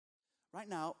Right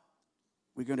now,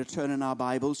 we're going to turn in our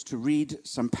Bibles to read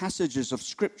some passages of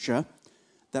Scripture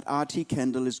that R.T.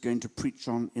 Kendall is going to preach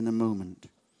on in a moment.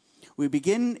 We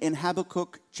begin in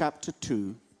Habakkuk chapter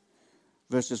 2,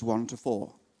 verses 1 to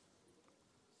 4.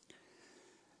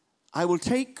 I will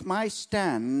take my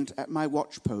stand at my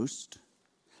watchpost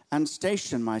and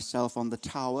station myself on the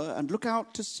tower and look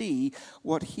out to see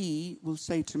what he will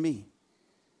say to me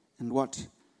and what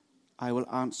I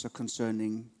will answer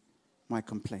concerning my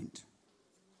complaint.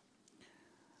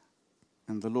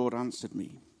 And the Lord answered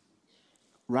me,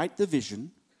 write the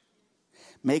vision,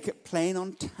 make it plain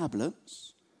on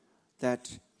tablets,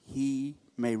 that he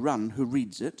may run who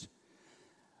reads it.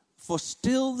 For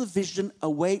still the vision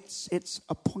awaits its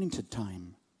appointed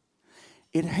time.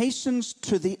 It hastens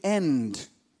to the end.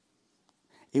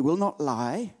 It will not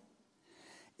lie.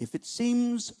 If it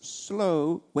seems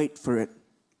slow, wait for it.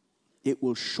 It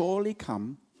will surely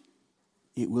come.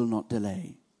 It will not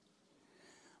delay.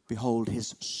 Behold,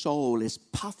 his soul is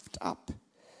puffed up.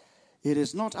 It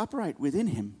is not upright within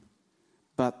him,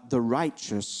 but the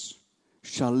righteous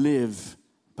shall live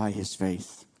by his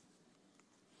faith.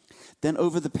 Then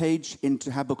over the page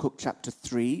into Habakkuk chapter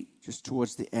 3, just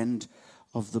towards the end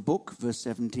of the book, verse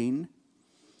 17.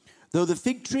 Though the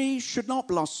fig tree should not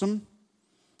blossom,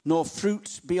 nor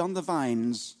fruit be on the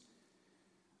vines,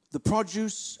 the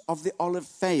produce of the olive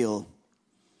fail,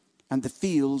 and the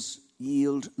fields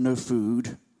yield no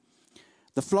food,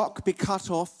 the flock be cut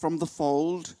off from the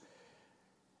fold,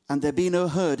 and there be no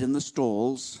herd in the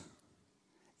stalls,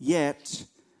 yet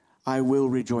I will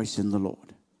rejoice in the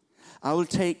Lord. I will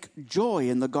take joy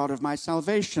in the God of my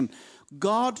salvation.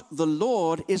 God, the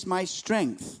Lord, is my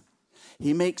strength.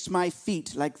 He makes my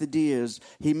feet like the deer's.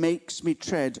 He makes me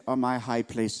tread on my high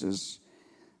places.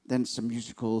 Then some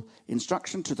musical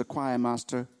instruction to the choir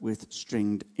master with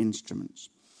stringed instruments.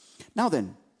 Now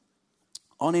then,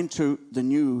 on into the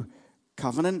New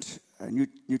Covenant,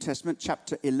 New Testament,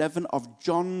 chapter 11 of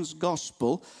John's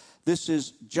Gospel. This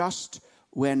is just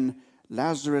when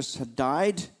Lazarus had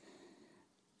died.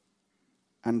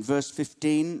 And verse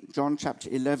 15, John chapter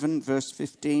 11, verse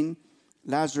 15,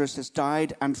 Lazarus has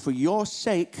died, and for your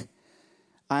sake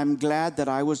I am glad that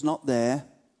I was not there,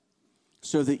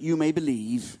 so that you may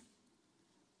believe,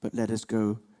 but let us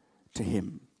go to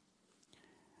him.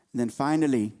 And then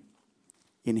finally,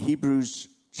 in Hebrews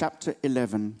chapter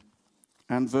 11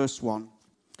 and verse 1,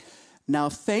 now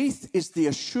faith is the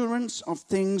assurance of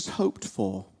things hoped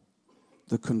for,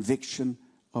 the conviction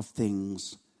of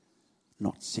things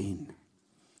not seen.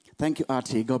 Thank you,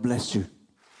 R.T. God bless you.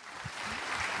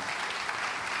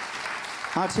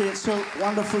 R.T., it's so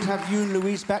wonderful to have you and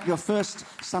Louise back. Your first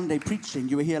Sunday preaching.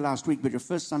 You were here last week, but your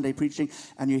first Sunday preaching,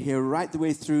 and you're here right the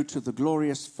way through to the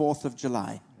glorious 4th of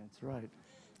July. That's right.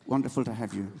 Wonderful to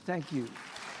have you. Thank you.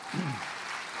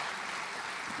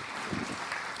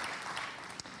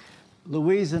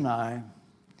 Louise and I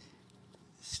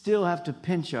still have to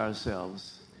pinch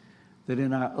ourselves that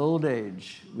in our old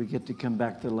age, we get to come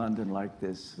back to London like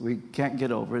this. We can't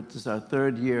get over it. This is our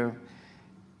 3rd year,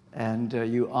 and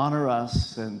you honor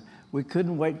us, and we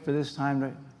couldn't wait for this time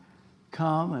to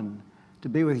come and to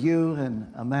be with you and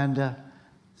Amanda.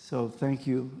 So thank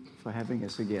you for having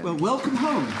us again. Well, welcome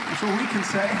home. That's all we can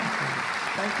say.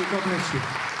 Thank you. God bless you.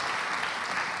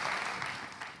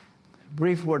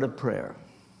 Brief word of prayer.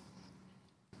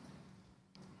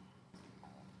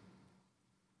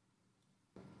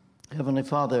 Heavenly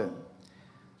Father,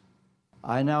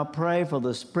 I now pray for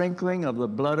the sprinkling of the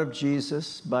blood of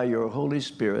Jesus by your Holy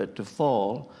Spirit to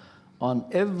fall on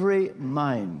every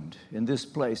mind in this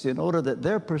place in order that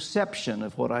their perception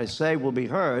of what I say will be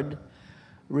heard,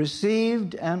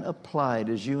 received, and applied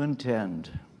as you intend.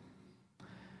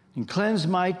 And cleanse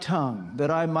my tongue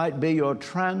that I might be your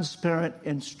transparent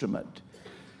instrument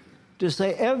to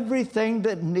say everything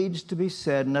that needs to be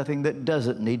said, nothing that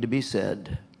doesn't need to be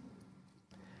said.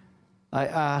 I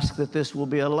ask that this will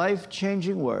be a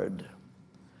life-changing word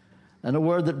and a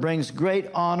word that brings great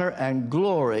honor and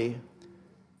glory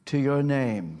to your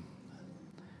name.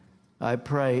 I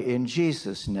pray in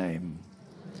Jesus' name.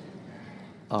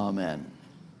 Amen.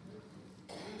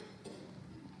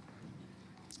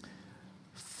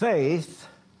 Faith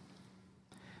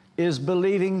is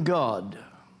believing God.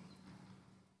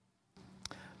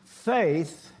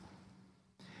 Faith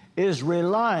is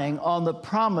relying on the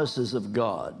promises of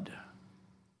God.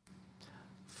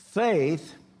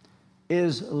 Faith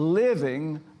is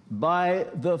living by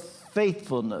the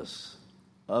faithfulness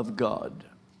of God.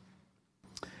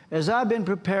 As I've been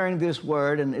preparing this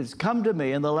word, and it's come to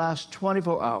me in the last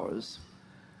 24 hours,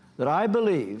 that I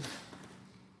believe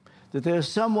that there's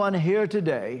someone here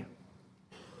today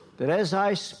that as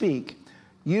I speak,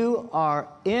 you are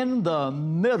in the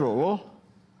middle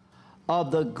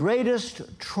of the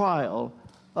greatest trial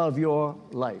of your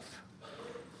life.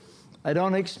 I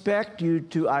don't expect you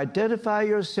to identify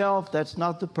yourself. That's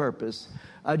not the purpose.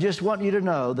 I just want you to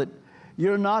know that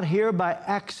you're not here by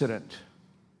accident.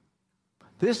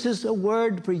 This is a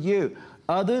word for you.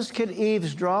 Others can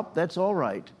eavesdrop, that's all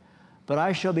right. But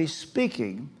I shall be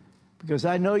speaking because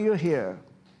I know you're here.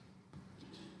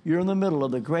 You're in the middle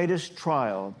of the greatest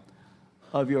trial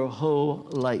of your whole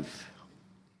life.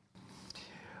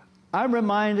 I'm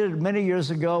reminded many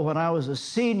years ago when I was a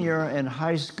senior in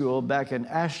high school back in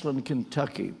Ashland,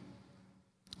 Kentucky.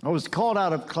 I was called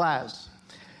out of class,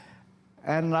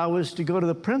 and I was to go to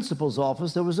the principal's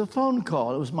office. There was a phone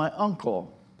call. It was my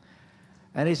uncle.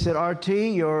 And he said,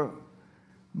 "R.T., your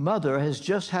mother has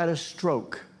just had a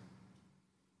stroke,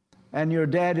 and your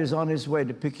dad is on his way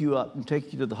to pick you up and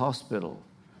take you to the hospital."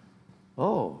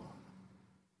 "Oh,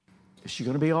 is she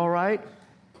going to be all right?"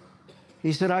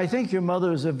 He said, "I think your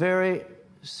mother is a very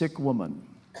sick woman."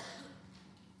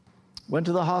 Went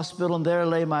to the hospital, and there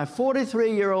lay my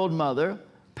 43-year-old mother,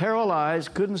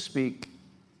 paralyzed, couldn't speak.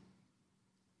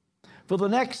 For the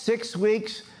next 6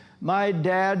 weeks, my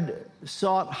dad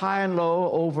sought high and low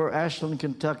over Ashland,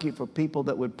 Kentucky for people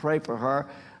that would pray for her.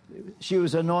 She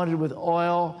was anointed with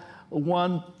oil.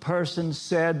 One person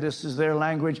said, this is their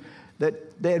language,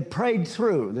 that they had prayed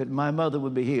through that my mother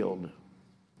would be healed.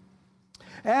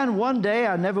 And one day,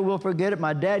 I never will forget it,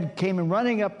 my dad came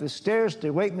running up the stairs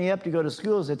to wake me up to go to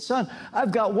school and said, "Son,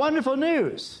 I've got wonderful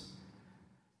news.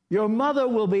 Your mother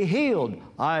will be healed.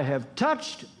 I have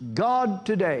touched God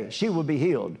today. She will be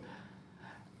healed."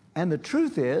 And the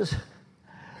truth is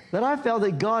that I felt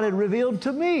that God had revealed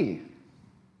to me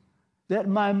that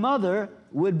my mother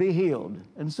would be healed.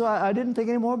 And so I didn't think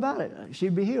any more about it.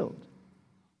 She'd be healed.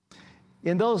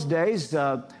 In those days,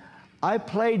 I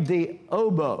played the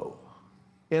oboe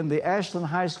in the Ashland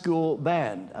High School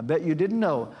band. I bet you didn't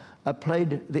know I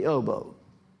played the oboe.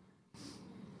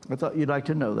 I thought you'd like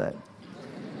to know that.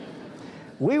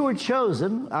 We were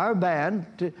chosen, our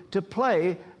band, to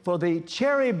play for the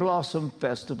Cherry Blossom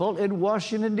Festival in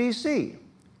Washington, D.C.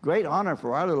 Great honor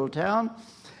for our little town.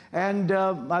 And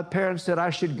my parents said I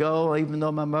should go, even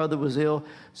though my mother was ill.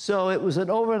 So it was an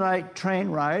overnight train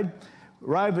ride.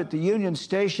 Arrived at the Union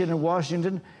Station in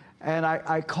Washington, and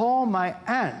I called my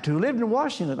aunt who lived in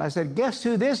Washington. I said, "Guess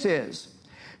who this is?"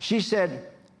 She said,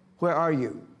 "Where are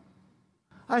you?"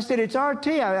 I said, "It's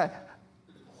R.T.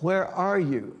 Where are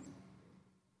you?"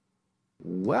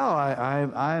 "Well,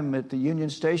 I'm at the Union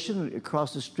Station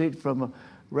across the street from a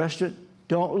restaurant."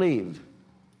 "Don't leave.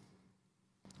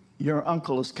 Your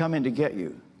uncle is coming to get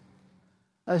you."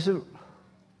 I said,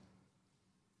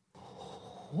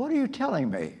 "What are you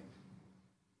telling me?"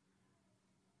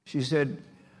 She said,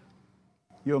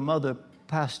 "Your mother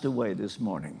passed away this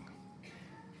morning."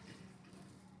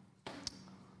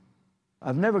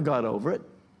 I've never got over it.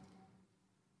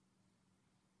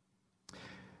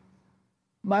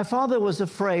 My father was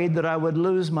afraid that I would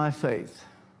lose my faith.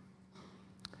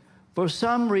 For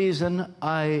some reason,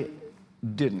 I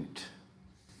didn't.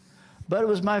 But it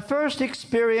was my first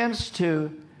experience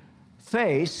to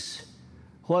face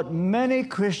what many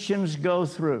Christians go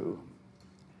through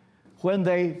when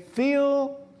they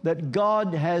feel that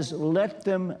God has let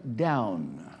them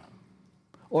down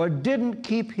or didn't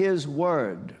keep His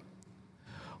word.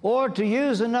 Or to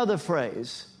use another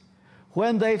phrase,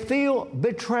 when they feel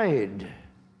betrayed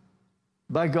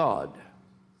by God.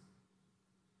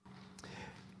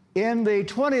 In the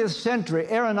 20th century,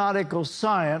 aeronautical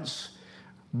science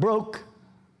broke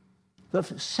the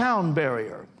sound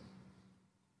barrier.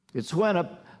 It's when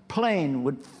a plane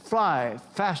would fly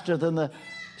faster than the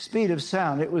speed of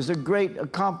sound. It was a great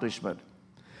accomplishment.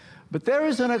 But there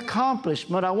is an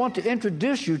accomplishment I want to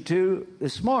introduce you to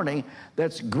this morning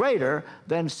that's greater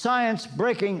than science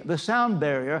breaking the sound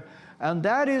barrier, and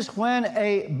that is when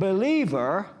a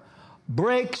believer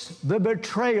breaks the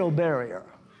betrayal barrier.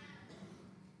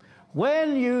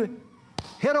 When you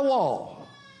hit a wall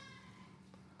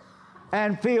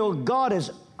and feel God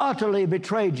has utterly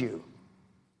betrayed you,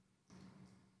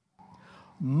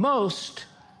 most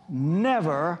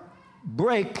never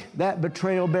break that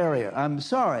betrayal barrier. I'm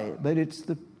sorry, but it's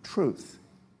the truth.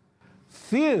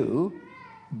 Few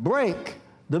break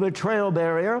the betrayal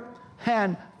barrier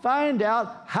and find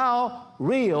out how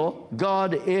real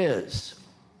God is.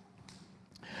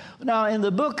 Now, in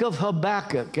the book of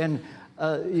Habakkuk, and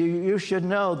you should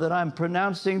know that I'm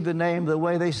pronouncing the name the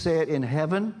way they say it in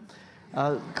heaven.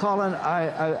 Colin,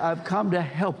 I've come to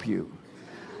help you.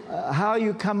 How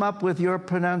you come up with your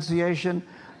pronunciation,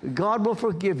 God will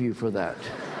forgive you for that.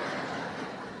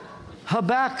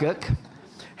 Habakkuk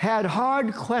had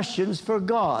hard questions for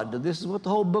God. This is what the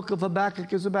whole book of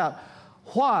Habakkuk is about.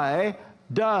 Why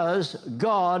does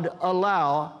God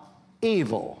allow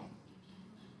evil?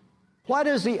 Why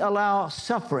does he allow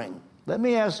suffering? Let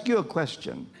me ask you a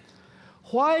question.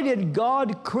 Why did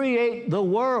God create the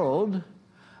world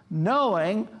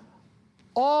knowing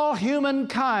all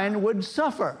humankind would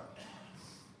suffer?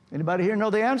 Anybody here know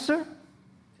the answer?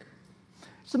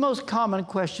 It's the most common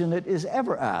question that is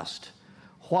ever asked.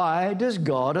 Why does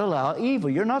God allow evil?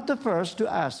 You're not the first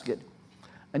to ask it.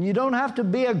 And you don't have to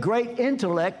be a great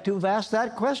intellect to have asked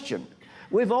that question.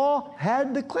 We've all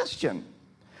had the question.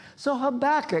 So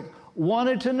Habakkuk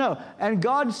wanted to know. And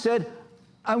God said,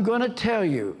 I'm going to tell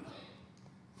you.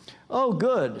 Oh,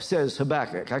 good, says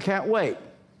Habakkuk. I can't wait.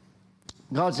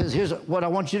 God says, here's what I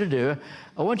want you to do.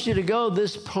 I want you to go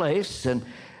this place, and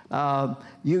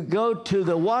you go to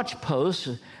the watch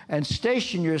post and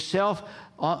station yourself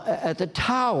at the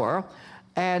tower,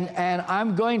 and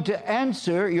I'm going to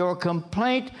answer your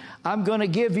complaint. I'm going to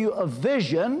give you a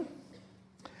vision,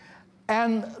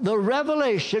 and the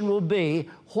revelation will be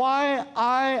why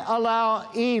I allow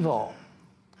evil.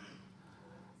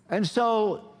 And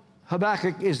so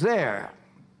Habakkuk is there.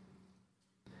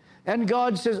 And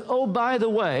God says, oh, by the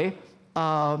way,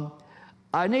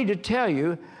 I need to tell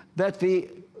you that the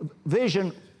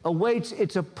vision awaits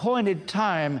its appointed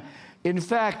time. In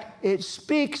fact, it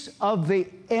speaks of the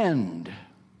end.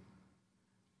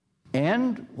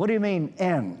 End? What do you mean,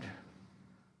 end?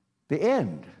 The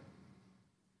end.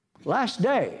 Last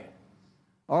day.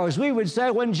 Or as we would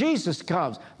say, when Jesus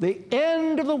comes, the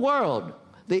end of the world,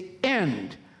 the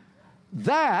end.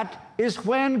 That is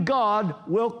when God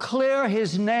will clear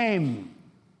his name.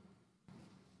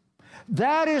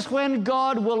 That is when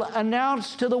God will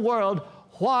announce to the world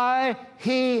why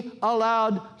he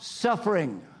allowed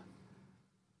suffering.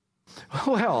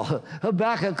 Well,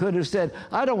 Habakkuk could have said,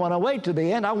 I don't want to wait to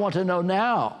the end. I want to know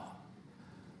now.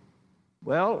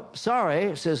 Well,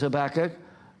 sorry, says Habakkuk,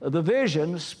 the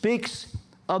vision speaks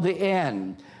of the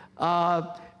end.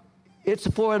 It's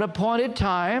for an appointed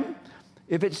time.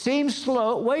 If it seems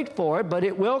slow, wait for it, but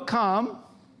it will come.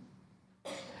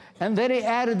 And then he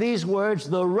added these words,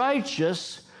 the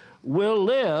righteous will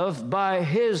live by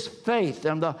his faith.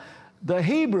 And the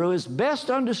Hebrew is best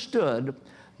understood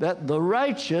that the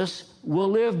righteous will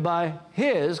live by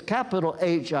his, capital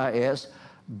H-I-S,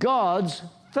 God's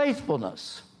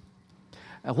faithfulness.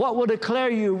 And what will declare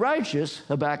you righteous,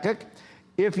 Habakkuk,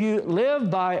 if you live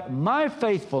by my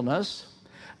faithfulness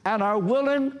and are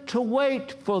willing to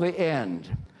wait for the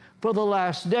end, for the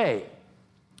last day?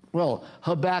 Well,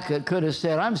 Habakkuk could have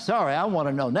said, I'm sorry, I want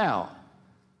to know now.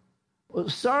 Well,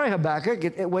 sorry, Habakkuk,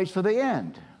 it waits for the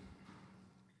end.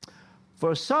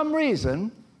 For some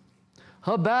reason,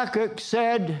 Habakkuk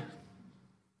said,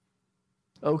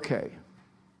 okay.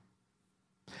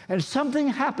 And something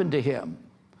happened to him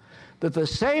that the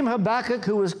same Habakkuk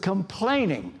who was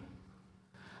complaining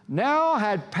now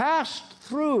had passed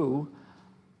through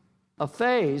a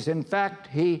phase. In fact,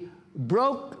 he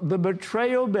broke the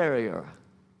betrayal barrier.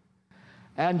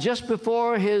 And just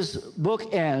before his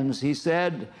book ends, he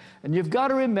said, and you've got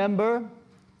to remember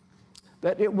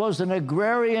that it was an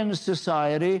agrarian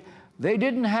society. They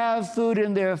didn't have food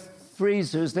in their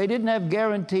freezers. They didn't have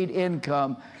guaranteed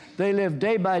income. They lived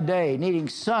day by day, needing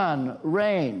sun,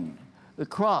 rain, the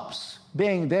crops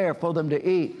being there for them to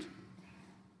eat.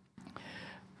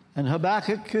 And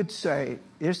Habakkuk could say,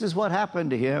 this is what happened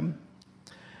to him.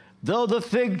 Though the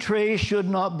fig tree should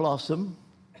not blossom,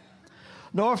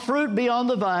 nor fruit be on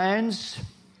the vines,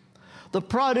 the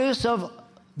produce of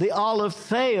the olive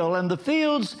fail, and the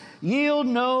fields yield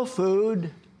no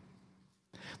food,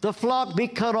 the flock be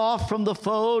cut off from the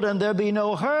fold, and there be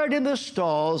no herd in the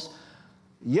stalls,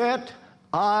 yet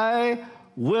I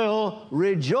will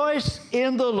rejoice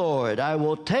in the Lord. I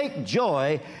will take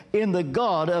joy in the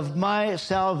God of my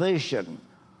salvation.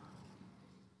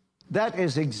 That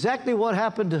is exactly what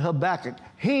happened to Habakkuk.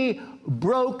 He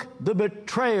broke the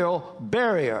betrayal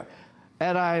barrier.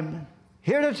 And I'm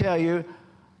here to tell you,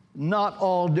 not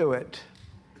all do it.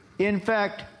 In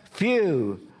fact,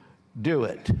 few do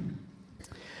it.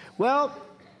 Well,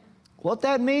 what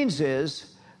that means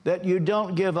is that you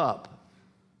don't give up.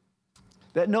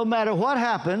 That no matter what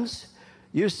happens,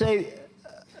 you say,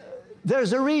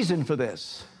 there's a reason for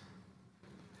this.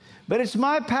 But it's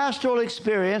my pastoral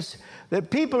experience that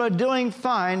people are doing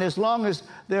fine as long as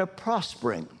they're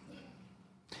prospering.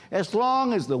 As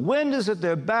long as the wind is at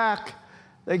their back,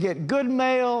 they get good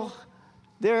mail,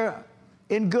 they're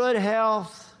in good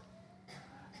health,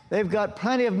 they've got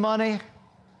plenty of money,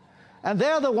 and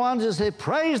they're the ones that say,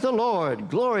 praise the Lord,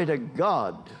 glory to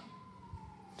God.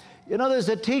 You know, there's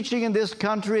a teaching in this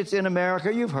country, it's in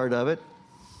America, you've heard of it.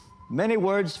 Many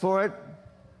words for it.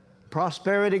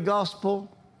 Prosperity gospel,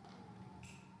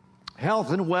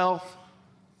 health and wealth.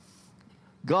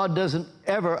 God doesn't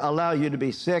ever allow you to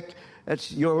be sick.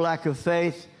 That's your lack of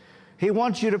faith. He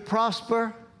wants you to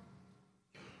prosper.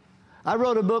 I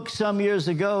wrote a book some years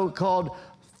ago called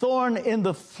Thorn in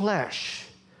the Flesh.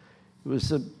 It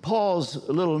was Paul's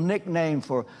little nickname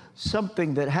for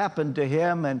something that happened to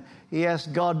him, and he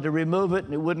asked God to remove it,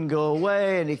 and it wouldn't go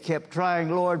away, and he kept trying,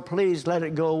 Lord, please let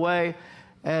it go away.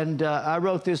 And I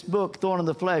wrote this book, Thorn in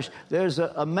the Flesh. There's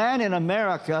a man in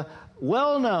America,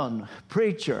 well-known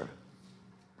preacher.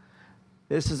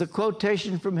 This is a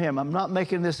quotation from him. I'm not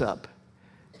making this up.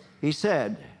 He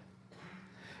said,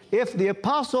 if the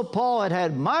Apostle Paul had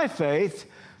had my faith,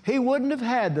 he wouldn't have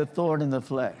had the thorn in the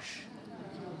flesh.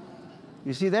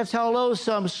 You see, that's how low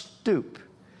some stoop,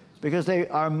 because they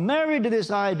are married to this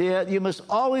idea that you must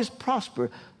always prosper.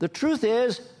 The truth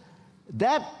is,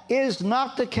 that is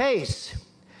not the case.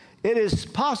 It is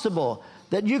possible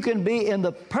that you can be in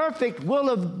the perfect will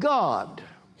of God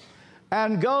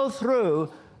and go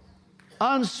through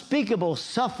unspeakable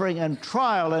suffering and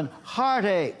trial and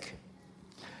heartache.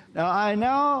 Now, I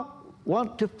now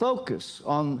want to focus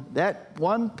on that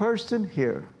one person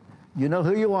here. You know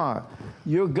who you are.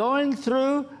 You're going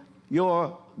through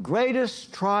your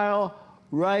greatest trial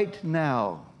right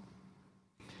now.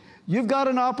 You've got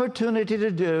an opportunity to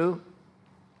do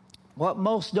what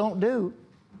most don't do,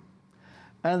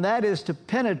 and that is to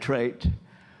penetrate,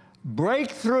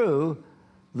 break through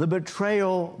the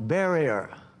betrayal barrier.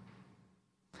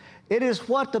 It is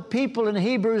what the people in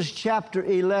Hebrews chapter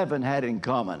 11 had in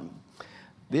common.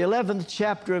 The 11th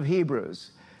chapter of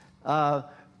Hebrews.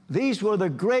 These were the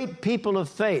great people of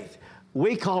faith.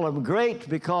 We call them great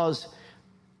because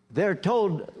we're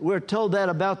told that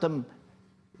about them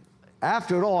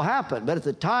after it all happened. But at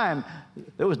the time,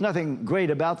 there was nothing great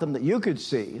about them that you could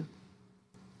see.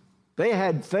 They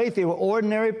had faith. They were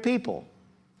ordinary people.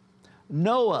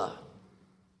 Noah,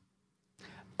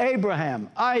 Abraham,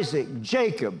 Isaac,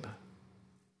 Jacob,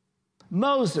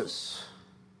 Moses,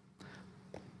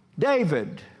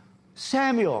 David,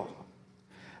 Samuel.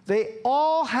 They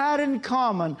all had in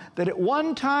common that at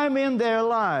one time in their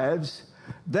lives,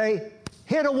 they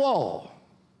hit a wall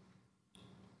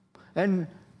and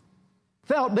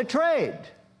felt betrayed.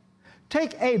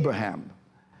 Take Abraham.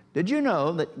 Did you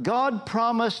know that God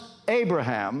promised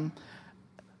Abraham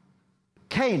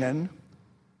Canaan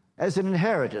as an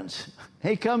inheritance?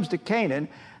 He comes to Canaan,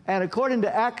 and according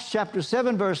to Acts chapter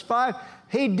 7, verse 5,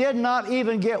 he did not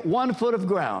even get 1 foot of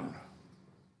ground.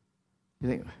 You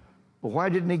think, well, why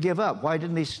didn't he give up? Why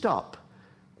didn't he stop?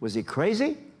 Was he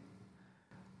crazy?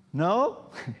 No.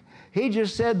 He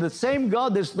just said, the same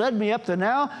God that's led me up to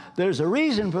now, there's a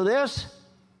reason for this.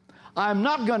 I'm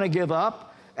not going to give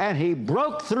up. And he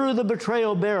broke through the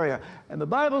betrayal barrier. And the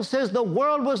Bible says the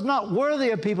world was not worthy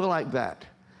of people like that.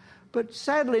 But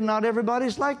sadly, not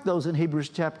everybody's like those in Hebrews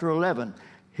chapter 11.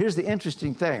 Here's the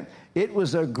interesting thing. It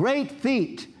was a great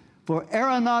feat for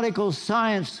aeronautical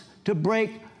science to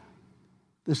break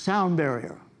the sound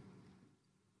barrier.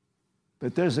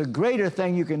 But there's a greater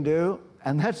thing you can do,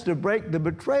 and that's to break the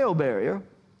betrayal barrier.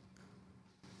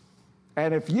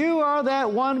 And if you are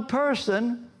that one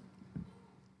person,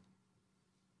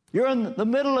 you're in the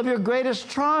middle of your greatest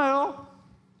trial,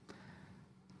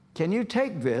 can you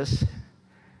take this?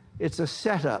 It's a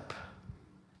setup.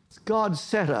 It's God's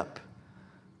setup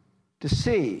to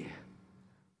see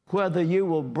whether you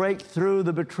will break through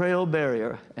the betrayal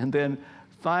barrier and then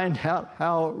find out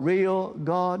how real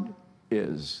God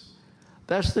is.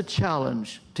 That's the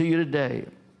challenge to you today.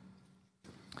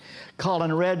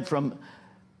 Colin read from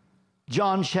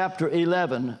John chapter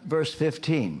 11, verse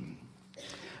 15.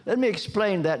 Let me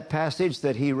explain that passage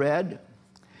that he read.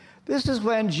 This is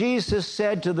when Jesus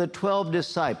said to the 12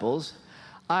 disciples,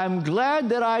 I'm glad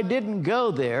that I didn't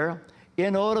go there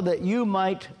in order that you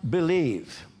might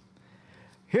believe.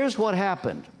 Here's what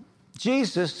happened.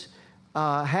 Jesus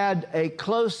had a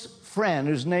close friend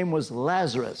whose name was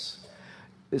Lazarus.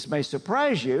 This may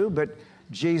surprise you, but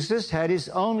Jesus had his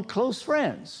own close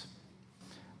friends.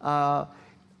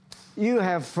 You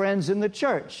have friends in the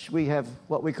church. We have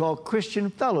what we call Christian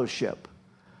fellowship.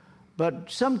 But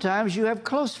sometimes you have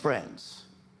close friends.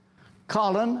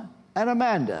 Colin and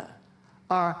Amanda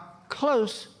are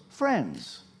close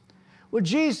friends. Well,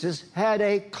 Jesus had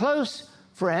a close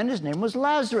friend. His name was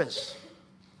Lazarus.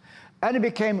 And he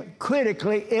became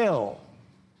critically ill.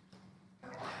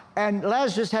 And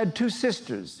Lazarus had 2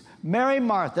 sisters, Mary and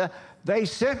Martha. They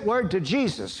sent word to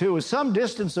Jesus, who was some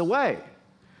distance away,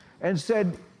 and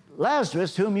said,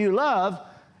 Lazarus, whom you love,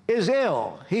 is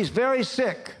ill. He's very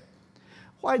sick.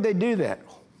 Why'd they do that?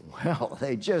 Well,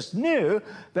 they just knew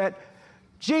that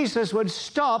Jesus would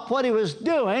stop what he was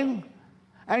doing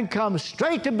and come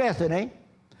straight to Bethany,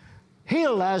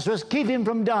 heal Lazarus, keep him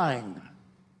from dying.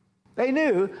 They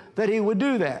knew that he would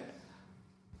do that.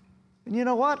 And you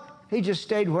know what? He just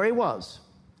stayed where he was.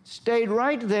 Stayed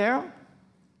right there.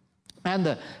 And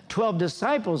the 12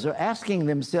 disciples are asking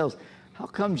themselves, how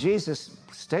come Jesus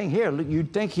staying here?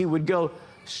 You'd think he would go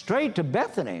straight to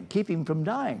Bethany and keep him from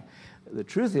dying. The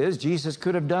truth is, Jesus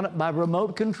could have done it by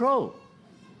remote control.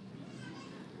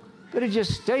 But he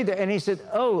just stayed there. And he said,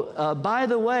 by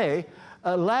the way,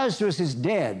 Lazarus is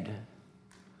dead.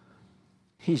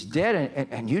 He's dead,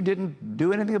 and you didn't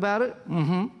do anything about it?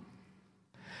 Mm-hmm.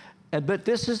 But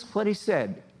this is what he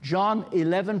said. John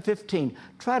 11:15.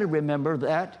 Try to remember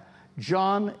that.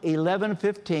 John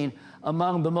 11:15,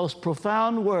 among the most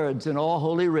profound words in all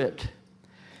Holy Writ.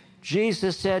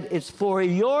 Jesus said, it's for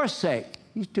your sake.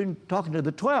 He's talking to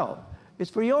the 12.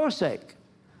 It's for your sake,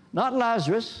 not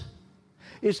Lazarus.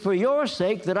 It's for your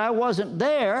sake that I wasn't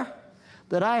there,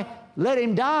 that I let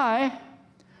him die,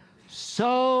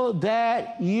 so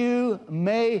that you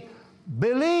may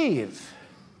believe.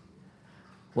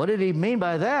 What did he mean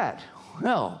by that?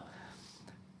 Well,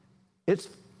 it's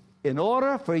in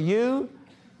order for you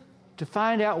to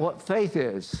find out what faith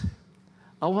is,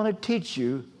 I want to teach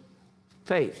you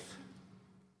faith.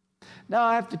 Now,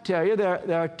 I have to tell you,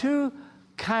 there are two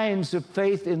kinds of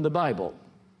faith in the Bible.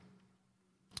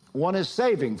 One is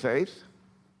saving faith.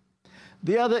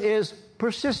 The other is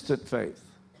persistent faith.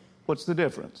 What's the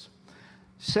difference?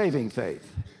 Saving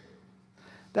faith.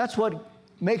 That's what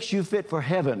makes you fit for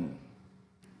heaven.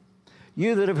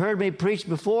 You that have heard me preach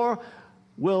before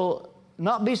will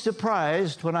not be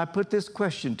surprised when I put this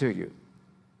question to you.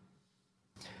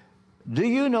 Do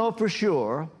you know for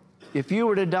sure, if you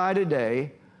were to die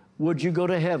today, would you go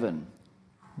to heaven?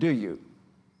 Do you?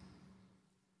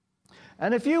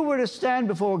 And if you were to stand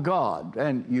before God,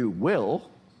 and you will,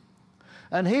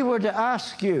 and he were to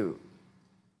ask you,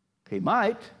 he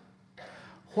might,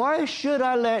 why should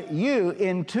I let you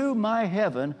into my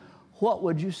heaven? What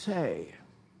would you say?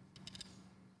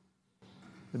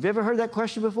 Have you ever heard that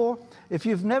question before? If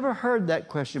you've never heard that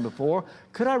question before,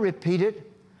 could I repeat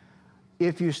it?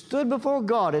 If you stood before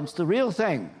God, and it's the real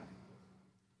thing.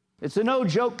 It's a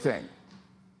no-joke thing.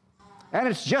 And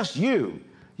it's just you.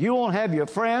 You won't have your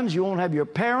friends. You won't have your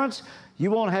parents.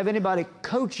 You won't have anybody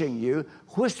coaching you,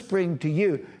 whispering to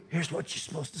you, here's what you're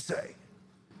supposed to say.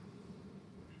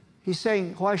 He's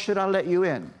saying, why should I let you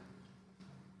in?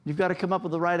 You've got to come up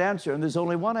with the right answer, and there's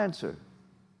only one answer.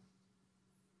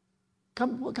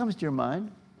 What comes to your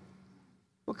mind?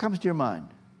 What comes to your mind?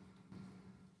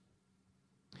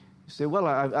 You say, well,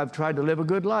 I've tried to live a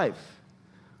good life.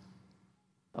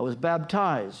 I was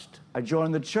baptized. I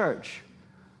joined the church.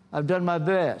 I've done my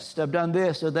best. I've done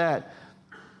this or that.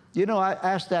 You know, I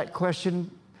asked that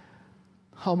question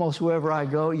almost wherever I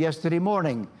go. Yesterday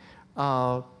morning,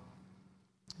 TV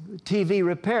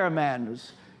repairman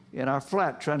was in our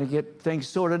flat trying to get things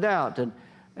sorted out.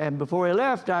 And before he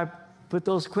left, I put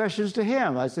those questions to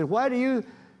him. I said, why do you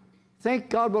think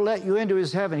God will let you into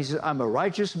his heaven? He said, I'm a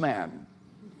righteous man.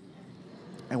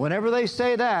 And whenever they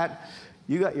say that,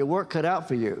 you got your work cut out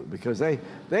for you, because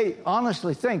they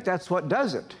honestly think that's what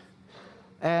does it.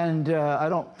 And I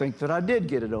don't think that I did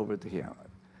get it over to him.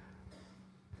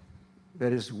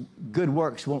 That his good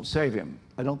works won't save him.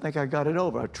 I don't think I got it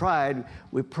over. I tried,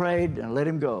 we prayed, and let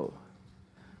him go.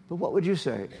 But what would you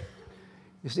say?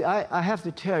 You see, I have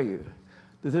to tell you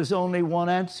that there's only one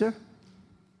answer,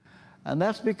 and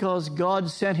that's because God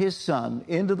sent his Son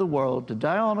into the world to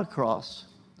die on a cross,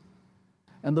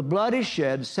 and the blood he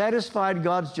shed satisfied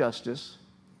God's justice.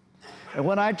 And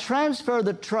when I transfer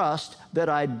the trust that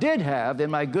I did have in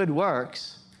my good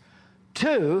works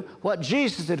to what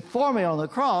Jesus did for me on the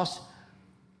cross,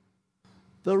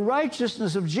 the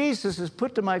righteousness of Jesus is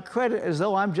put to my credit as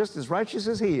though I'm just as righteous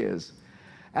as he is.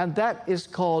 And that is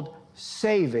called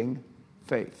saving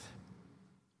faith.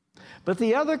 But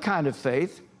the other kind of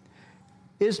faith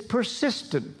is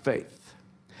persistent faith.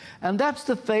 And that's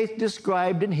the faith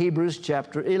described in Hebrews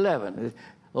chapter 11.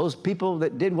 Those people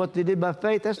that did what they did by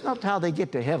faith, that's not how they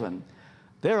get to heaven.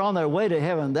 They're on their way to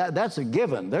heaven. That's a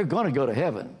given. They're going to go to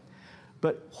heaven.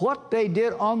 But what they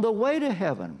did on the way to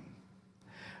heaven.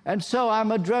 And so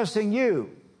I'm addressing you.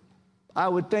 I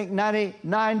would think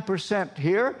 99%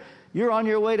 here, you're on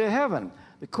your way to heaven.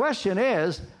 The question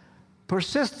is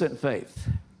persistent faith.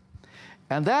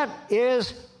 And that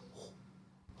is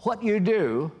what you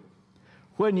do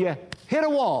when you hit a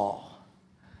wall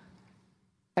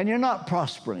and you're not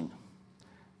prospering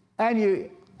and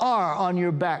you are on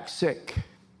your back sick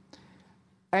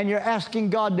and you're asking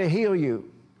God to heal you,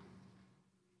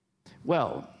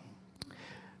 well,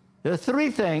 there are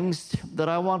three things that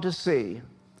I want to see.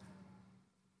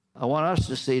 I want us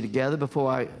to see together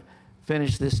before I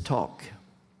finish this talk.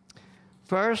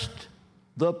 First,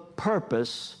 the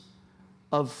purpose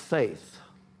of faith.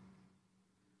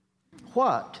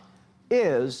 What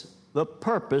is the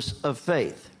purpose of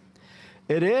faith?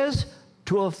 It is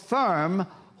to affirm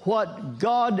what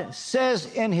God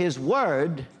says in His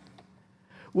Word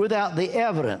without the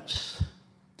evidence.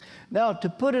 Now, to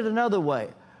put it another way,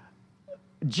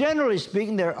 generally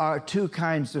speaking, there are two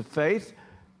kinds of faith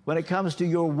when it comes to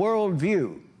your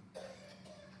worldview.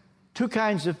 Two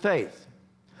kinds of faith.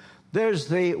 There's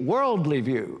the worldly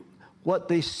view, what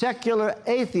the secular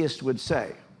atheist would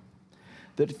say,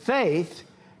 that faith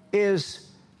is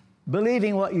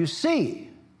believing what you see.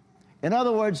 In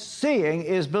other words, seeing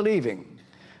is believing.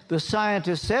 The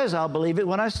scientist says, I'll believe it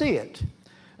when I see it.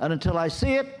 And until I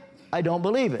see it, I don't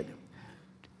believe it.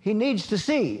 He needs to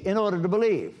see in order to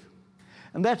believe.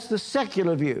 And that's the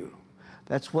secular view.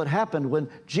 That's what happened when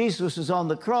Jesus was on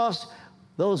the cross.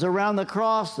 Those around the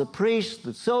cross, the priests,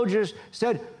 the soldiers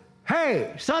said,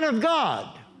 hey, Son of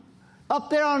God, up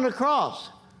there on the cross,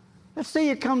 let's see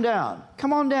you come down.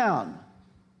 Come on down.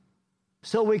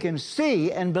 So we can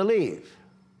see and believe.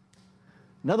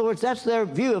 In other words, that's their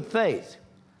view of faith,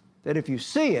 that if you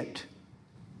see it,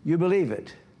 you believe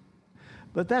it.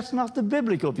 But that's not the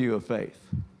biblical view of faith.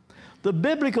 The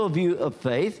biblical view of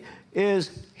faith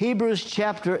is Hebrews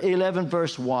chapter 11,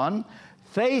 verse 1.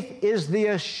 Faith is the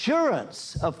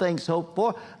assurance of things hoped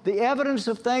for, the evidence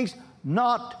of things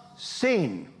not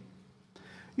seen.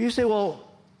 You say,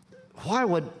 well, why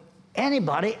would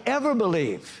anybody ever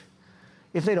believe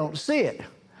if they don't see it?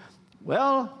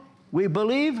 Well, we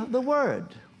believe the Word.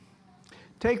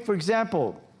 Take, for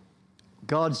example,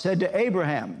 God said to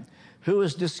Abraham, who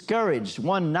was discouraged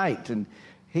one night, and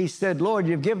he said, Lord,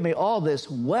 you've given me all this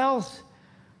wealth.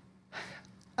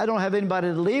 I don't have anybody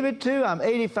to leave it to. I'm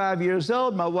 85 years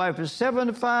old. My wife is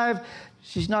 75.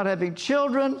 She's not having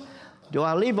children. Do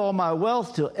I leave all my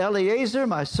wealth to Eliezer,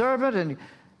 my servant? And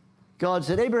God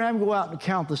said, Abraham, go out and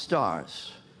count the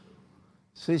stars.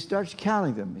 So he starts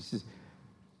counting them. He says,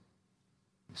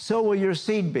 so will your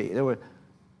seed be. There were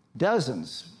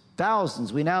dozens,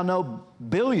 thousands. We now know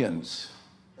billions.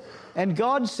 And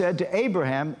God said to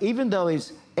Abraham, even though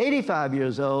he's 85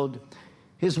 years old,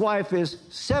 his wife is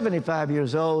 75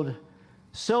 years old,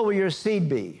 so will your seed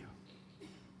be.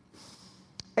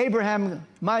 Abraham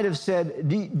might have said,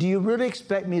 do you really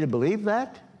expect me to believe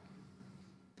that?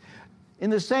 In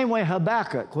the same way,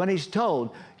 Habakkuk, when he's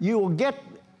told, you will get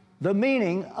the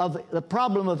meaning of the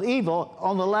problem of evil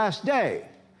on the last day.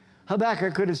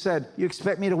 Habakkuk could have said, you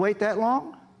expect me to wait that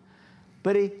long?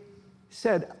 But he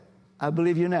said, I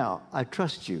believe you now. I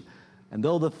trust you. And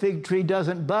though the fig tree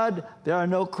doesn't bud, there are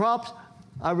no crops,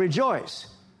 I rejoice.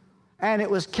 And it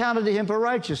was counted to him for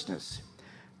righteousness.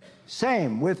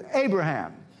 Same with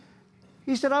Abraham.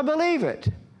 He said, I believe it.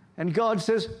 And God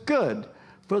says, good.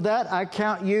 For that I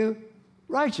count you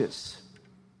righteous.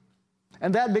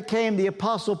 And that became the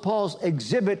Apostle Paul's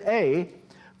Exhibit A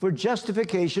for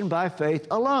justification by faith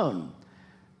alone.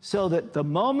 So that the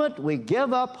moment we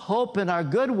give up hope in our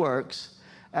good works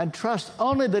and trust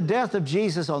only the death of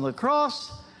Jesus on the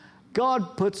cross,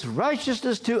 God puts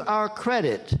righteousness to our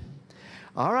credit.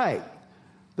 All right.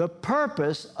 The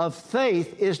purpose of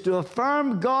faith is to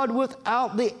affirm God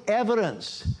without the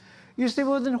evidence. You say,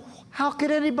 well, then how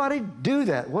could anybody do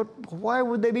that? Why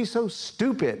would they be so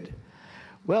stupid?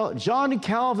 Well, John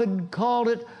Calvin called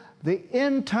it the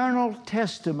internal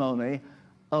testimony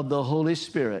of the Holy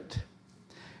Spirit.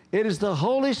 It is the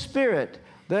Holy Spirit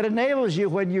that enables you,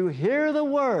 when you hear the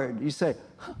word, you say,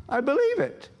 I believe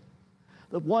it.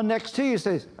 The one next to you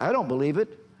says, I don't believe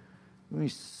it. I mean,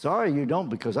 sorry you don't,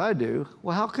 because I do.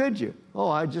 Well, how could you? Oh,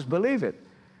 I just believe it.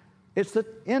 It's the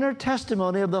inner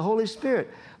testimony of the Holy Spirit.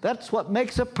 That's what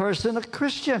makes a person a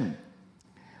Christian.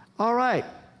 All right.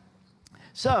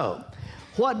 So,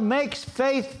 what makes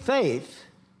faith faith,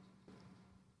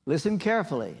 listen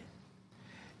carefully,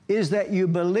 is that you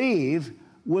believe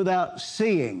without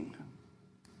seeing.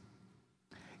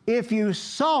 If you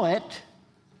saw it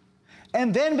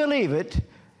and then believe it,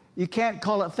 you can't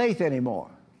call it faith anymore.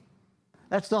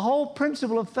 That's the whole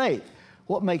principle of faith.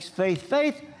 What makes faith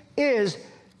faith is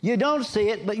you don't see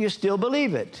it, but you still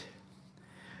believe it.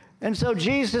 And so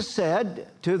Jesus said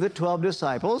to the 12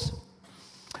 disciples,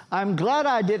 I'm glad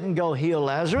I didn't go heal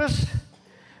Lazarus,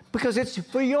 because it's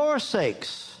for your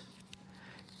sakes.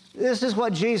 This is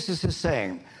what Jesus is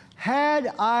saying.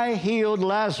 Had I healed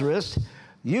Lazarus,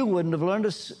 you wouldn't have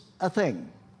learned a thing.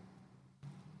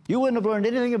 You wouldn't have learned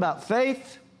anything about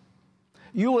faith.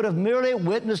 You would have merely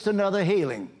witnessed another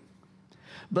healing.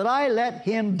 But I let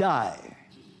him die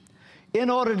in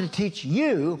order to teach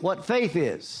you what faith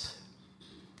is.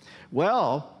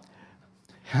 Well,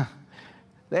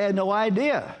 they had no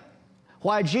idea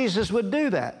why Jesus would do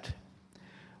that.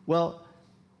 Well,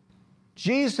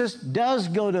 Jesus does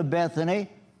go to Bethany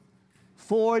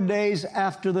 4 days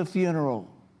after the funeral.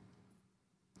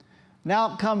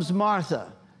 Now comes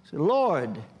Martha. Said,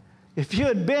 Lord, if you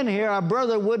had been here, our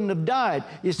brother wouldn't have died.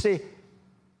 You see,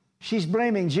 she's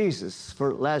blaming Jesus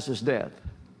for Lazarus' death.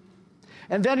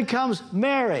 And then comes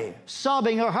Mary,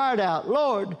 sobbing her heart out.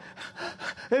 Lord,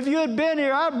 if you had been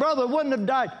here, our brother wouldn't have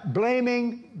died.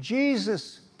 Blaming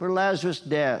Jesus for Lazarus'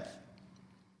 death.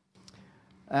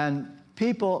 And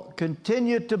people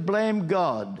continue to blame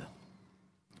God.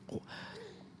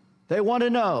 They want to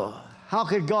know, how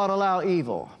could God allow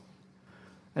evil?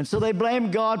 And so they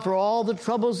blame God for all the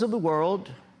troubles of the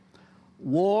world,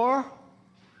 war,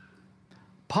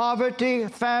 poverty,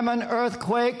 famine,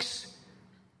 earthquakes,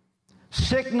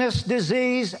 sickness,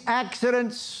 disease,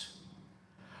 accidents,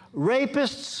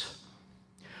 rapists,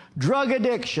 drug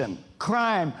addiction,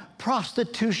 crime,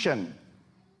 prostitution,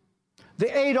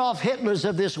 the Adolf Hitlers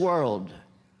of this world,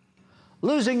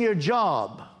 losing your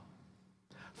job,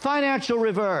 financial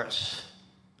reverse.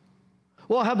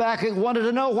 Well, Habakkuk wanted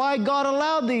to know why God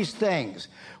allowed these things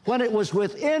when it was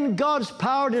within God's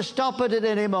power to stop it at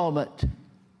any moment.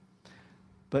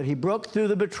 But he broke through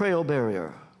the betrayal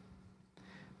barrier.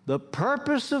 The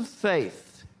purpose of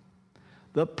faith,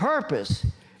 the purpose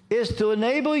is to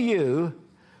enable you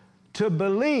to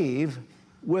believe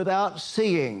without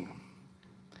seeing.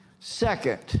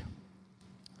 Second,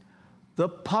 the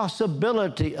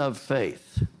possibility of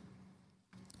faith.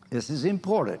 This is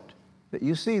important that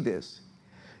you see this.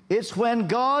 It's when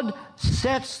God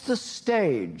sets the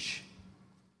stage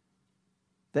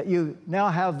that you now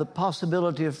have the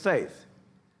possibility of faith.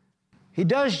 He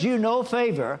does you no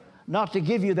favor not to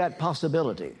give you that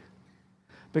possibility,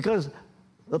 because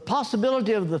the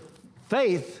possibility of the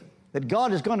faith that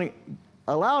God is going to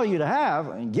allow you to have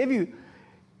and give you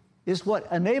is what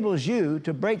enables you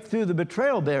to break through the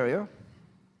betrayal barrier.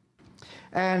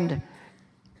 And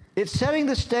it's setting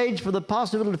the stage for the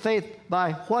possibility of faith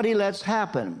by what he lets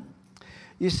happen.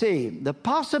 You see, the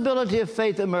possibility of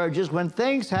faith emerges when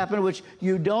things happen which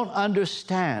you don't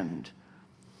understand.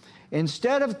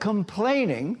 Instead of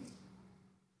complaining,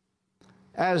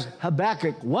 as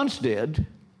Habakkuk once did,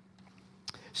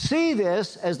 see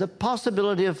this as the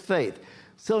possibility of faith.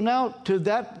 So now to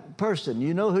that person,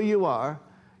 you know who you are.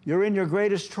 You're in your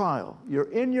greatest trial.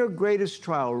 You're in your greatest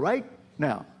trial right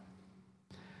now.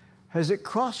 Has it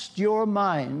crossed your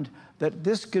mind that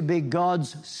this could be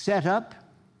God's setup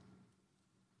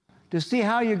to see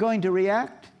how you're going to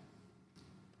react?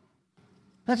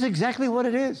 That's exactly what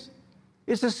it is.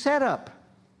 It's a setup.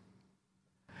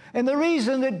 And the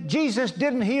reason that Jesus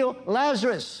didn't heal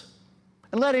Lazarus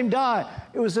and let him die,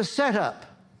 it was a setup.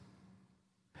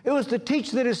 It was to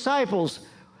teach the disciples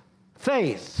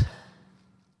faith.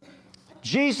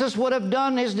 Jesus would have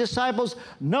done his disciples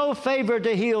no favor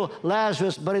to heal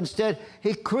Lazarus, but instead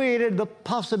he created the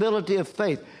possibility of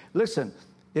faith. Listen,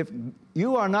 if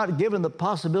you are not given the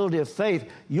possibility of faith,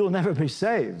 you'll never be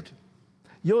saved.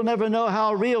 You'll never know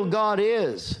how real God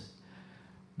is.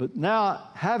 But now,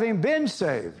 having been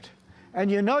saved,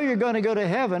 and you know you're going to go to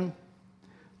heaven,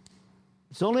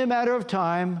 it's only a matter of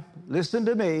time. Listen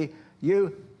to me.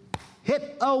 You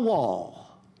hit a wall.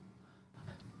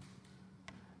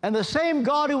 And the same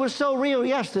God who was so real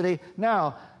yesterday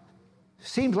now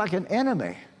seems like an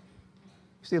enemy.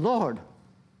 You say, Lord,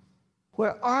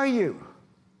 where are you?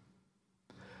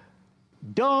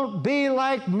 Don't be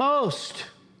like most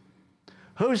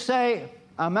who say,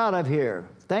 I'm out of here.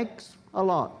 Thanks a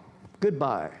lot.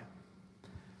 Goodbye.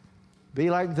 Be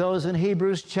like those in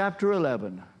Hebrews chapter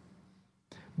 11.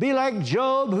 Be like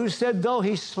Job, who said, though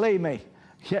he slay me,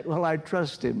 yet will I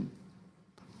trust him.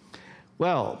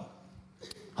 Well,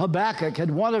 Habakkuk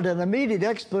had wanted an immediate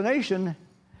explanation,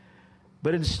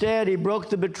 but instead he broke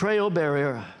the betrayal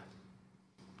barrier.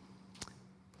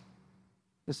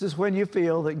 This is when you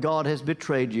feel that God has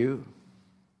betrayed you.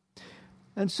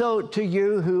 And so to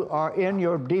you who are in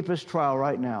your deepest trial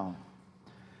right now,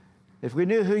 if we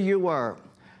knew who you were,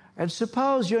 and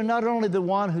suppose you're not only the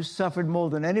one who suffered more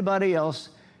than anybody else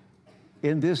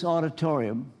in this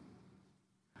auditorium,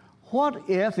 what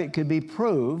if it could be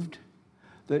proved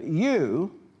that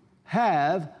you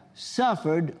have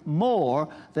suffered more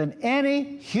than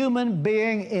any human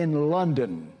being in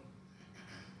London?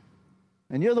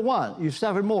 And you're the one. You've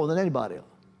suffered more than anybody else.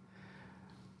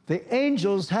 The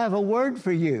angels have a word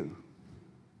for you.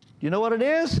 you know what it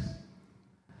is?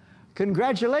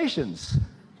 Congratulations.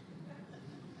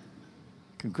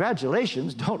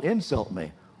 Congratulations, don't insult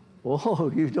me.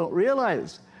 Oh, you don't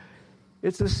realize.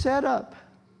 It's a setup.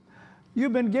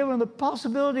 You've been given the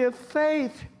possibility of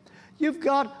faith. You've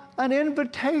got an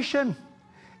invitation.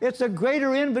 It's a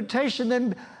greater invitation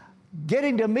than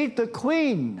getting to meet the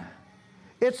Queen.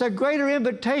 It's a greater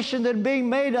invitation than being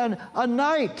made a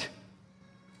knight.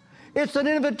 It's an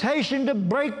invitation to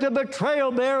break the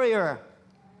betrayal barrier.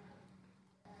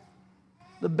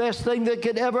 The best thing that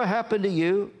could ever happen to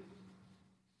you.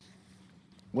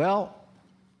 Well,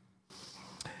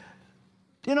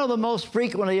 you know the most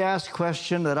frequently asked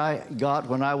question that I got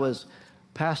when I was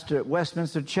pastor at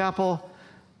Westminster Chapel,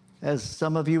 as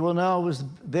some of you will know, was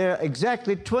there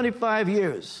exactly 25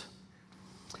 years.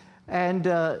 And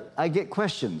I get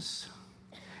questions.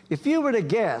 If you were to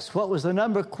guess what was the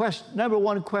number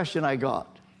one question I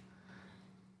got,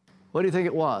 what do you think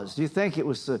it was? Do you think it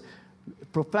was a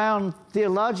profound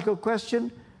theological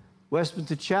question?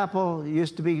 Westminster Chapel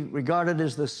used to be regarded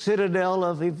as the citadel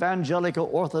of evangelical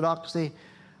orthodoxy,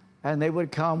 and they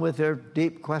would come with their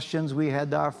deep questions. We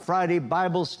had our Friday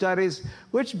Bible studies,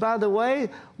 which, by the way,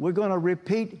 we're going to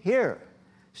repeat here,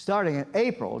 starting in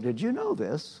April. Did you know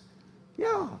this?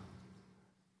 Yeah.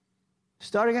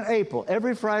 Starting in April,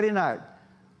 every Friday night,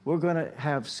 we're going to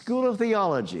have School of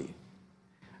Theology.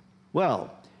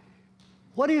 Well,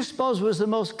 what do you suppose was the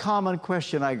most common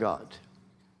question I got?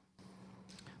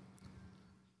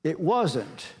 It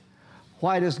wasn't,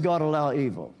 why does God allow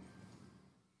evil?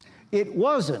 It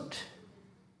wasn't,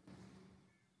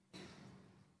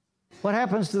 what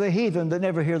happens to the heathen that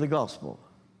never hear the gospel?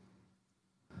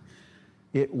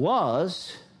 It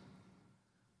was,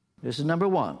 this is number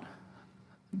one,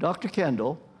 Dr.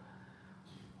 Kendall,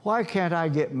 why can't I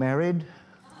get married?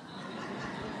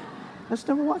 That's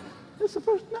number one. That's the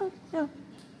first, no, yeah.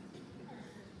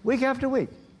 Week after week.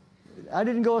 I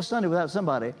didn't go a Sunday without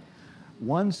somebody.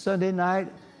 One Sunday night,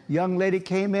 young lady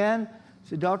came in,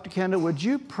 said, Dr. Kendall, would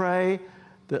you pray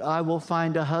that I will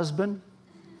find a husband?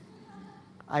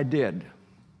 I did.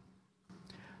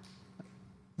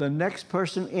 The next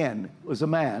person in was a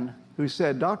man who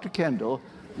said, Dr. Kendall,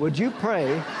 would you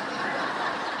pray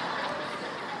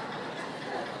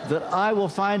that I will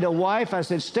find a wife? I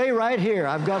said, stay right here.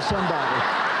 I've got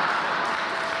somebody.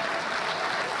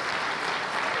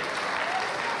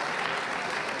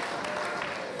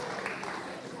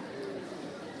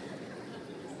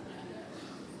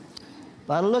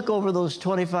 I look over those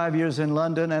 25 years in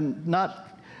London, and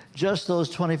not just those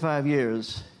 25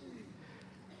 years,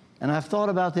 and I've thought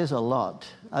about this a lot.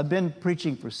 I've been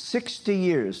preaching for 60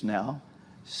 years now,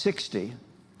 60.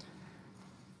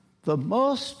 The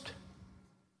most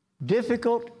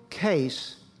difficult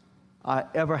case I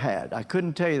ever had, I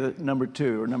couldn't tell you that number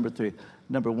two or number three,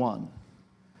 number one,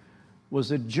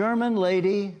 was a German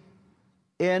lady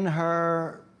in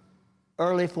her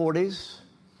early 40s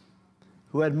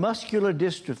who had muscular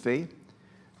dystrophy,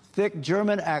 thick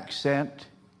German accent.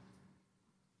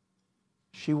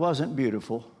 She wasn't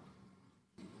beautiful.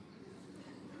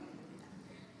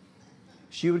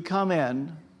 She would come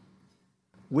in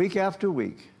week after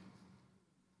week.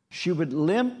 She would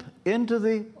limp into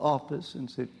the office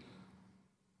and say,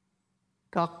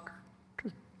 Dr.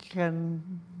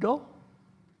 Kendall,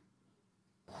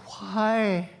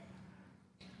 why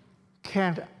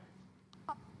can't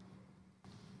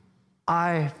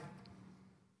I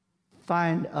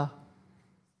find a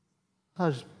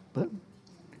husband?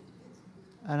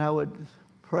 And I would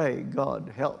pray, God,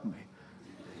 help me.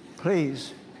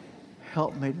 Please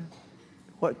help me.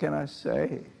 What can I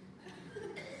say?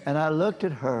 And I looked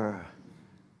at her,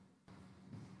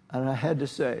 and I had to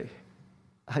say,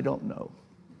 I don't know.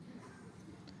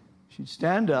 She'd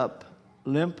stand up,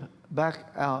 limp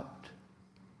back out.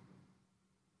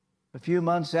 A few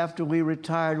months after we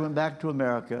retired, went back to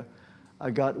America, I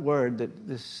got word that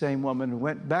this same woman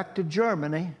went back to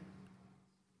Germany,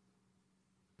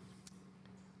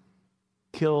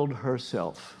 killed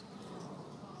herself.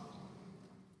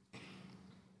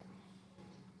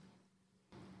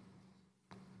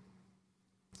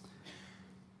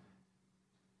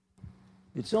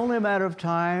 It's only a matter of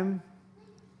time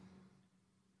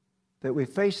that we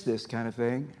face this kind of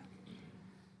thing.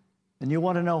 And you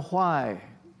want to know why.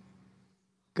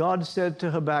 God said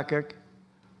to Habakkuk,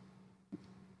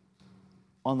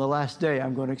 on the last day,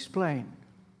 I'm going to explain.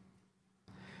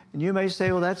 And you may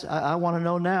say, well, I want to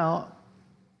know now.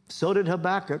 So did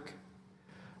Habakkuk.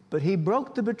 But he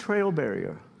broke the betrayal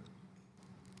barrier.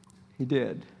 He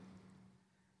did.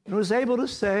 And was able to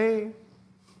say,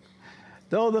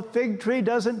 though the fig tree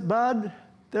doesn't bud,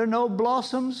 there are no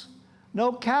blossoms,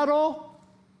 no cattle,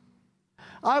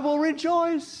 I will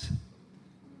rejoice.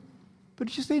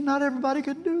 But you see, not everybody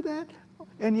can do that.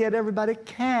 And yet everybody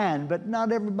can, but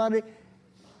not everybody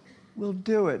will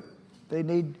do it. They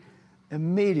need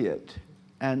immediate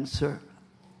answer.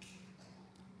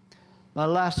 My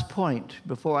last point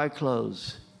before I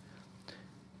close.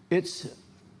 It's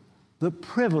the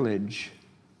privilege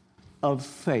of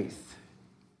faith.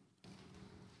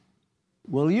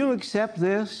 Will you accept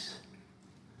this?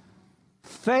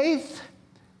 Faith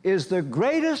is the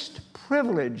greatest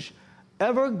privilege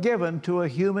ever given to a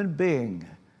human being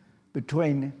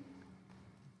between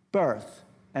birth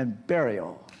and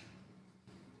burial,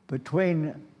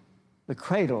 between the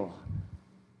cradle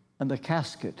and the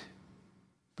casket,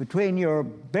 between your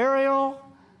burial,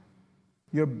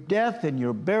 your death and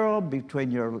your burial,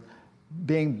 between your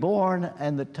being born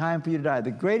and the time for you to die.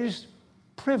 The greatest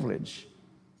privilege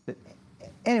that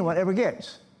anyone ever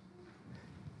gets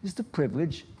is the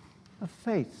privilege of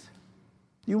faith.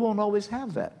 You won't always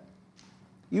have that.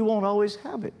 You won't always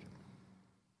have it.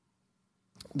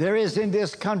 There is in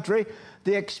this country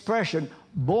the expression,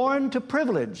 born to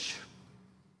privilege.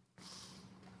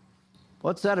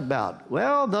 What's that about?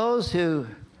 Well, those who,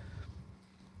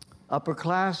 upper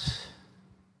class,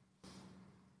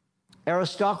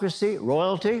 aristocracy,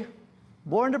 royalty,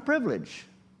 born to privilege.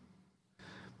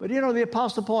 But you know, the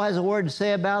Apostle Paul has a word to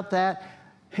say about that.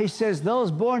 He says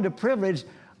those born to privilege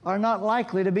are not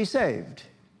likely to be saved.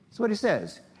 That's what he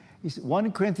says.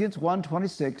 1 Corinthians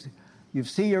 1:26, you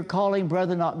see your calling,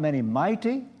 brethren, not many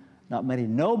mighty, not many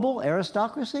noble,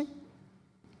 aristocracy.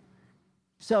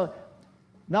 So,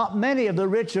 not many of the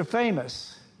rich are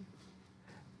famous.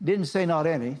 Didn't say not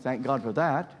any, thank God for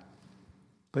that.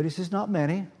 But he says not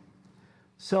many.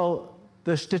 So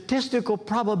the statistical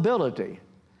probability,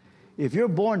 if you're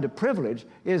born to privilege,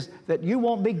 is that you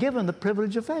won't be given the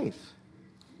privilege of faith.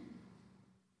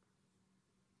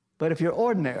 But if you're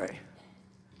ordinary,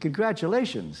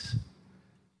 congratulations.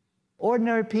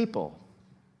 Ordinary people,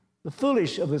 the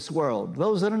foolish of this world,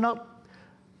 those that are not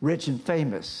rich and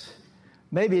famous.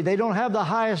 Maybe they don't have the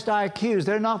highest IQs.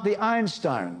 They're not the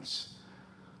Einsteins.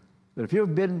 But if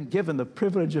you've been given the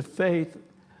privilege of faith,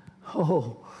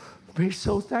 oh, be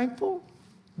so thankful.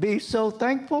 Be so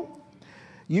thankful.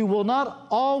 You will not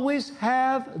always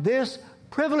have this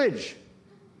privilege.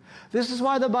 This is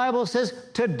why the Bible says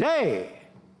today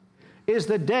is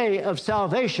the day of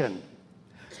salvation.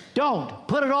 Don't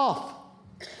put it off.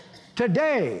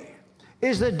 Today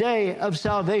is the day of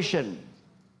salvation.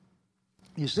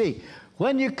 You see,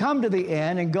 when you come to the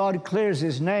end and God clears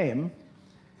his name,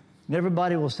 and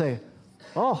everybody will say,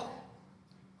 oh,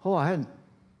 I hadn't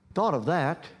thought of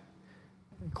that.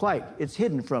 Quite, it's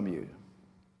hidden from you.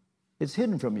 It's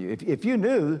hidden from you. If you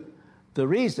knew the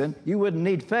reason, you wouldn't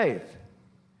need faith.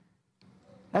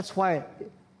 That's why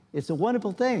it's a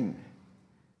wonderful thing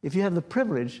if you have the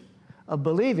privilege of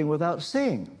believing without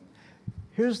seeing.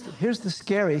 Here's the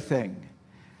scary thing.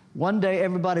 One day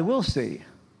everybody will see,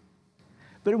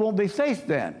 but it won't be faith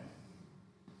then.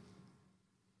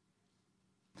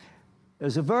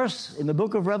 There's a verse in the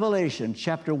book of Revelation,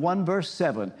 chapter 1, verse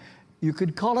 7. You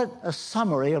could call it a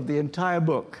summary of the entire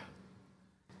book.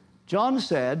 John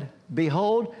said,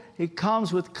 behold, he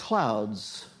comes with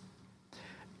clouds.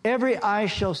 Every eye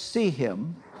shall see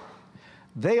him,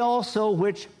 they also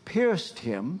which pierced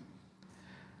him.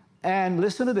 And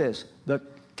listen to this, the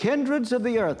kindreds of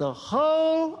the earth, the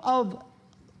whole of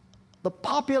the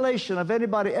population of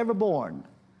anybody ever born,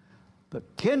 the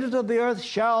kindreds of the earth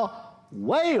shall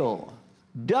wail,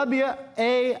 W-A-I-L,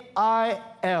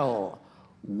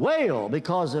 wail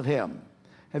because of him.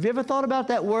 Have you ever thought about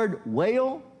that word,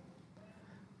 wail?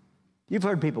 You've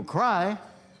heard people cry.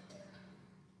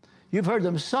 You've heard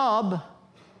them sob.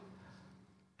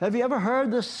 Have you ever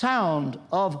heard the sound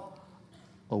of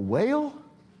a wail?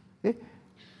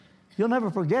 You'll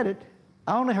never forget it.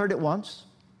 I only heard it once.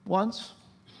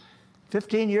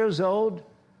 15 years old.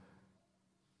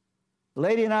 A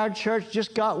lady in our church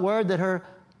just got word that her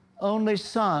only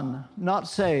son, not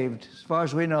saved, as far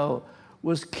as we know,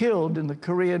 was killed in the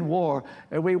Korean War.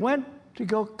 And we went to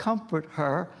go comfort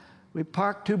her. We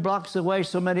parked 2 blocks away.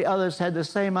 So many others had the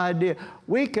same idea.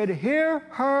 We could hear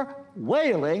her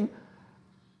wailing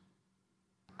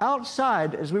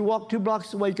outside as we walked 2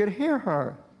 blocks away. You could hear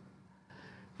her.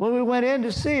 When we went in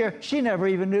to see her, she never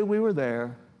even knew we were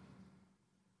there.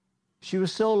 She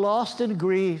was so lost in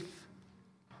grief.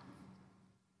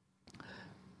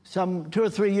 Some 2 or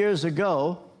 3 years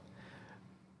ago,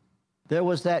 there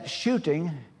was that shooting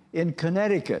in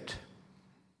Connecticut.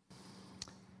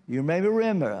 You may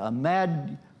remember, a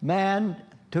mad man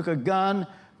took a gun,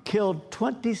 killed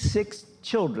 26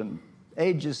 children,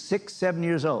 ages 6, 7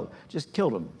 years old, just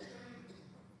killed them.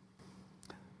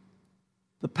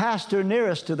 The pastor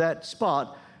nearest to that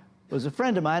spot was a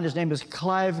friend of mine. His name is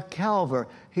Clive Calver.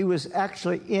 He was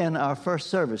actually in our first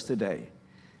service today.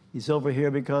 He's over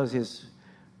here because his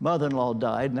mother-in-law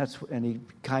died, and he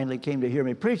kindly came to hear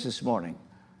me preach this morning.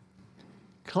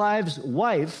 Clive's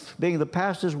wife, being the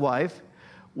pastor's wife,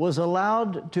 was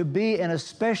allowed to be in a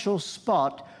special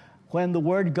spot when the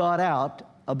word got out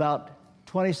about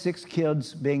 26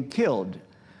 kids being killed.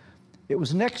 It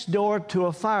was next door to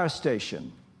a fire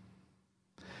station.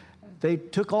 They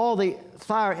took all the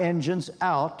fire engines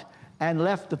out and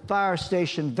left the fire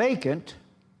station vacant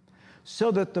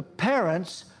so that the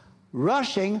parents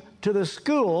rushing to the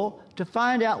school to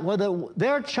find out whether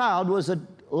their child was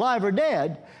alive or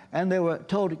dead, and they were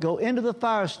told to go into the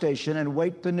fire station and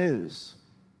wait the news.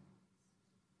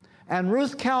 And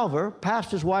Ruth Calver,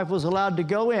 pastor's wife, was allowed to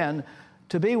go in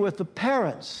to be with the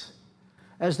parents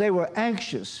as they were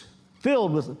anxious,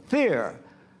 filled with fear,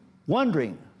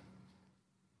 wondering,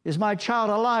 is my child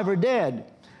alive or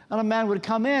dead? And a man would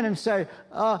come in and say,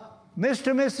 Mr.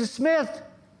 and Mrs. Smith,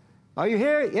 are you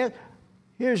here? Yes.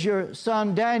 Here's your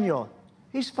son, Daniel.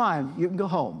 He's fine. You can go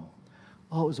home.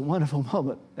 Oh, it was a wonderful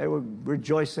moment. They were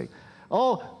rejoicing.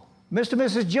 Oh, Mr. and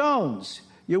Mrs. Jones,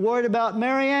 you're worried about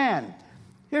Mary Ann.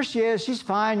 Here she is. She's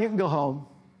fine. You can go home.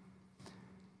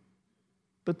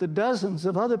 But the dozens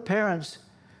of other parents,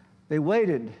 they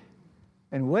waited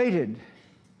and waited.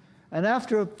 And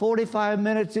after 45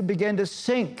 minutes, it began to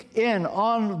sink in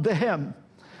on them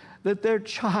that their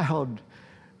child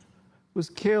was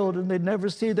killed and they'd never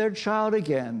see their child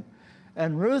again.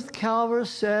 And Ruth Calver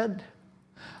said,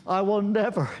 I will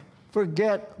never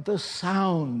forget the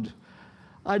sound.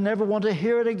 I never want to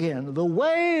hear it again. The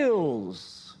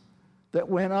wails that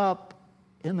went up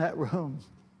in that room.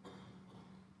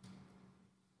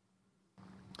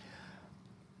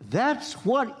 That's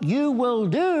what you will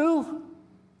do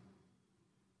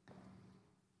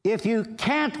if you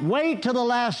can't wait till the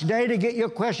last day to get your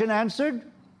question answered.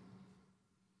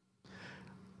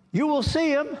 You will see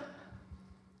him,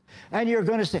 and you're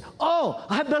going to say, oh,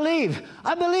 I believe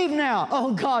now.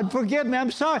 Oh, God, forgive me.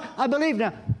 I'm sorry. I believe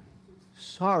now.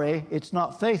 Sorry, it's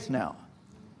not faith now.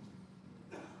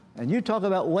 And you talk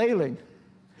about wailing.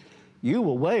 You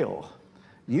will wail.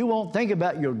 You won't think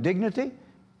about your dignity.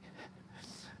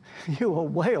 You will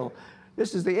wail.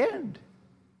 This is the end.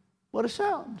 What a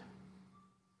sound.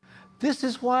 This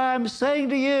is why I'm saying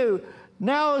to you,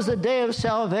 now is the day of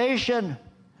salvation.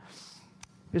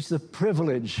 It's the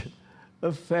privilege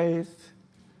of faith.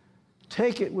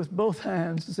 Take it with both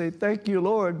hands and say, thank you,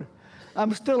 Lord.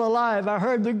 I'm still alive. I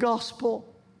heard the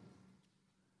gospel.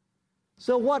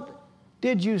 So what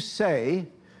did you say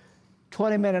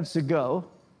 20 minutes ago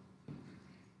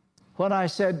when I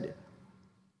said,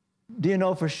 do you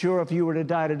know for sure if you were to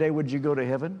die today, would you go to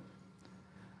heaven?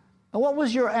 And what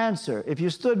was your answer? If you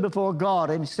stood before God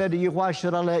and he said to you, why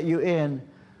should I let you in?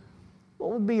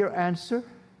 What would be your answer?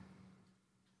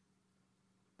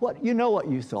 You know what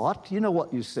you thought. You know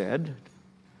what you said.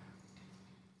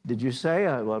 Did you say,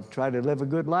 I've tried to live a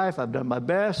good life. I've done my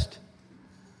best.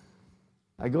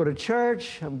 I go to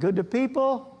church. I'm good to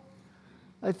people.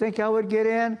 I think I would get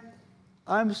in.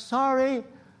 I'm sorry,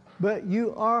 but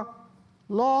you are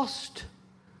lost.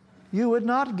 You would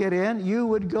not get in. You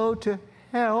would go to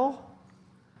hell.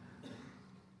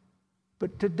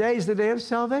 But today's the day of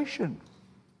salvation.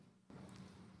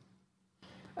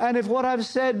 And if what I've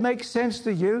said makes sense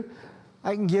to you,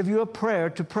 I can give you a prayer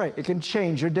to pray. It can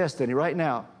change your destiny right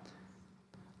now.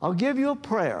 I'll give you a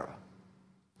prayer.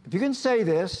 If you can say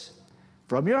this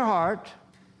from your heart,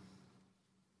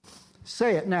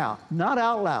 say it now, not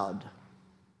out loud.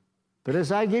 But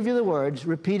as I give you the words,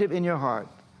 repeat it in your heart.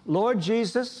 Lord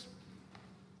Jesus,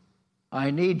 I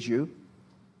need you.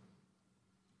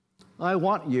 I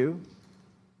want you.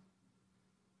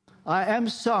 I am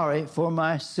sorry for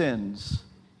my sins.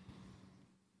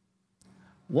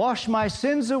 Wash my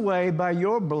sins away by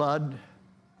your blood.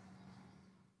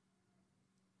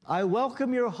 I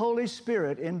welcome your Holy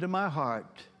Spirit into my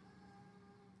heart.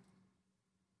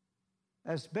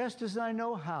 As best as I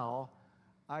know how,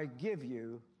 I give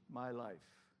you my life.